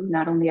you,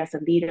 not only as a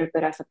leader,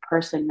 but as a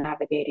person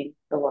navigating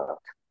the world.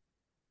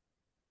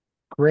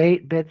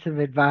 Great bits of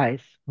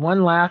advice.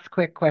 One last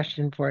quick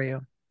question for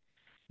you.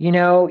 You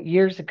know,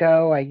 years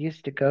ago, I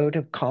used to go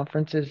to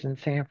conferences in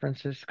San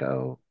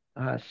Francisco,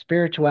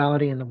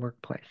 spirituality in the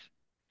workplace.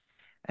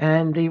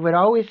 And you would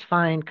always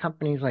find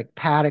companies like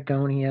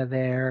Patagonia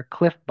there,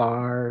 Cliff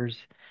Bars,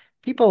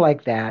 people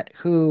like that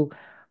who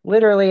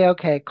literally,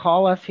 okay,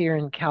 call us here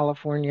in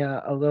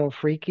California a little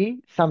freaky.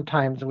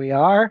 Sometimes we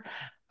are.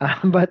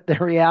 But the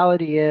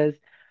reality is,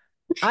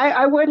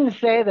 I wouldn't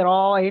say that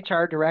all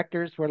HR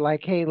directors were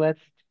like, hey, let's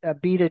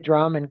beat a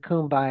drum and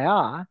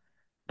kumbaya.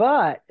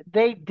 But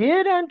they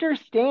did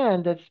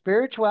understand that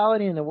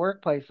spirituality in the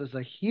workplace was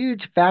a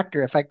huge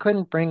factor. If I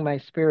couldn't bring my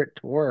spirit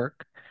to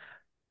work,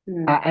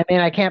 Mm. I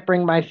mean, I can't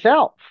bring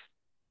myself,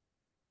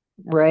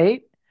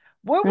 right?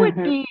 What would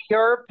Hmm. be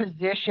your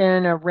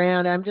position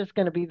around? I'm just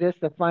going to be this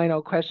the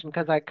final question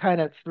because I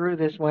kind of threw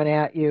this one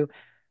at you,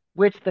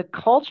 which the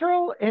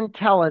cultural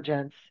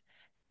intelligence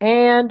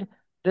and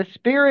the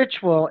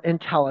spiritual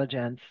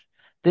intelligence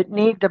that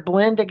need to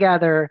blend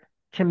together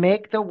to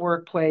make the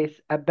workplace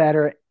a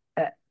better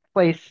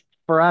place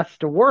for us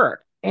to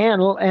work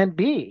and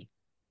be.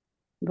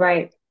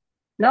 Right.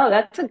 No,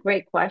 that's a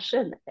great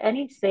question.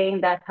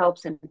 Anything that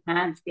helps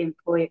enhance the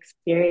employee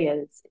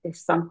experience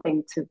is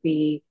something to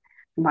be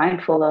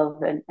mindful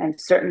of and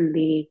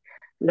certainly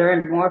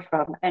learn more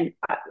from. And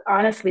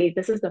honestly,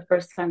 this is the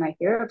first time I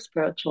hear of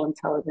spiritual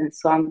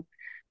intelligence, so I'm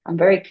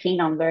very keen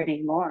on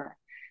learning more.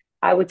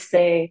 I would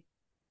say,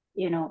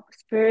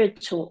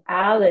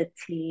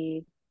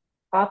 spirituality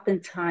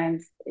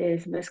oftentimes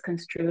is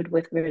misconstrued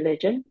with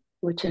religion,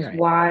 which is Right.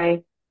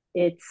 why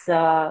it's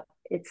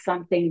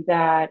something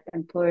that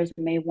employers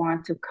may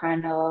want to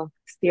kind of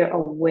steer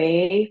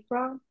away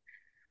from.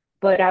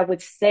 But I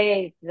would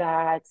say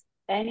that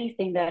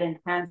anything that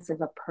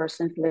enhances a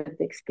person's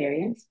lived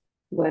experience,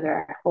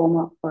 whether at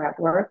home or at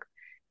work,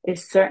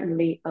 is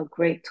certainly a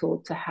great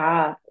tool to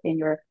have in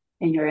your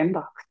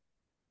inbox.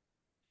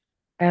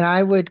 And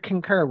I would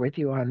concur with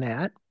you on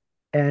that.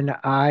 And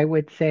I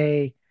would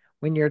say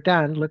when you're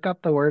done, look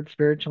up the word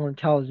spiritual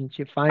intelligence.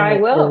 You find I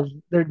that will.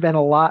 there's been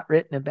a lot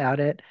written about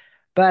it.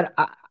 But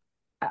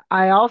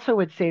I also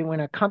would say when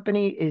a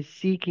company is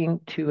seeking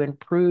to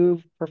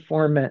improve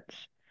performance,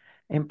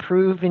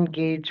 improve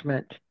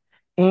engagement,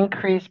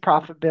 increase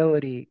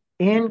profitability,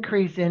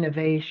 increase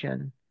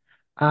innovation,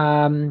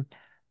 um,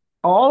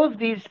 all of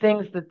these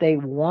things that they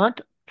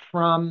want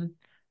from,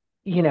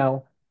 you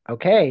know,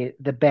 okay,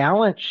 the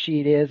balance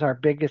sheet is our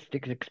biggest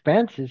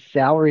expense is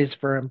salaries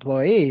for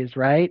employees,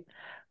 right?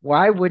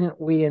 Why wouldn't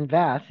we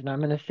invest? And I'm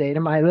going to say to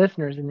my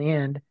listeners in the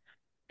end,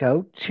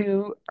 go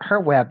to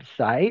her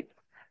website,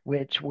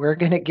 which we're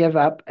going to give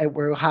up, and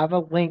we'll have a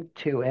link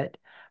to it.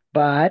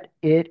 But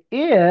it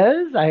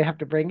is, I have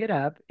to bring it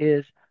up,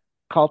 is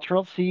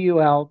cultural,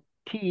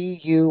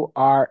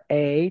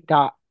 CULTURA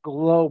dot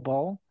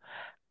global.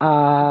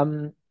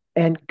 And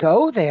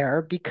go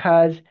there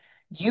because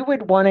you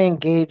would want to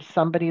engage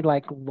somebody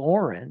like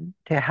Loren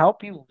to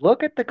help you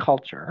look at the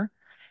culture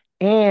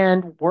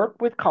and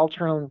work with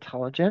cultural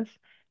intelligence.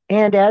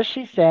 And as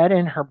she said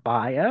in her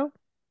bio,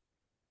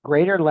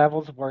 greater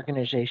levels of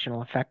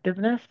organizational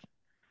effectiveness,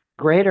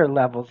 greater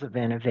levels of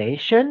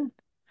innovation,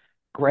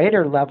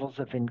 greater levels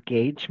of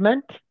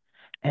engagement.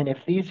 And if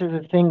these are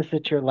the things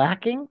that you're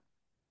lacking,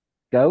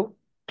 go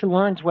to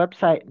Lauren's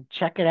website and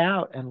check it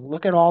out and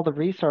look at all the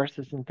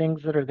resources and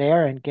things that are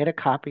there and get a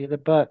copy of the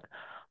book.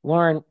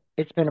 Lauren,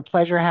 it's been a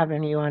pleasure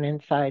having you on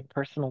Inside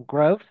Personal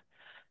Growth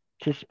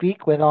to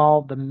speak with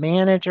all the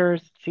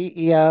managers,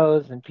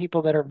 CEOs, and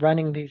people that are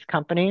running these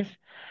companies.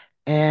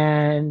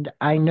 And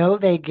I know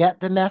they get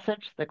the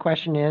message. The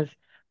question is,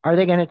 are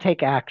they going to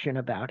take action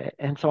about it?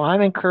 And so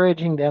I'm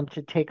encouraging them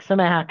to take some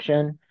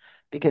action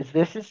because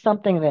this is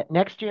something that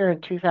next year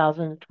in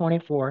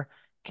 2024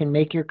 can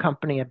make your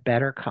company a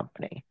better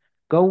company.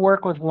 Go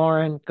work with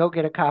Loren, go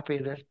get a copy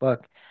of this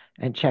book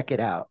and check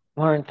it out.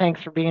 Loren,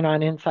 thanks for being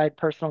on Inside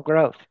Personal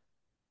Growth.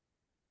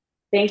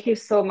 Thank you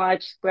so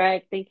much,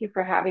 Greg. Thank you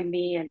for having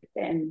me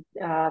and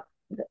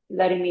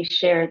letting me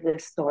share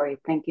this story.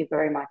 Thank you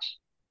very much.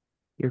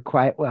 You're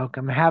quite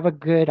welcome. Have a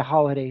good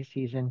holiday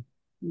season.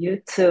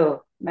 You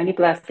too. Many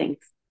blessings.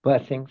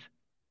 Blessings.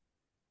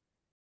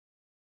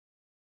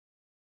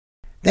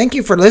 Thank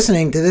you for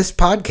listening to this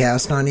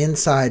podcast on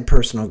Inside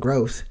Personal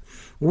Growth.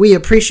 We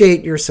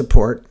appreciate your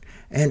support.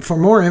 And for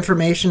more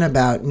information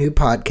about new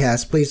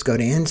podcasts, please go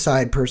to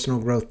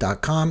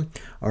InsidePersonalGrowth.com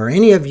or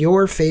any of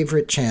your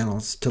favorite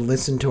channels to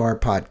listen to our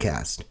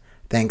podcast.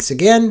 Thanks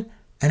again,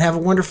 and have a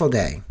wonderful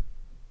day.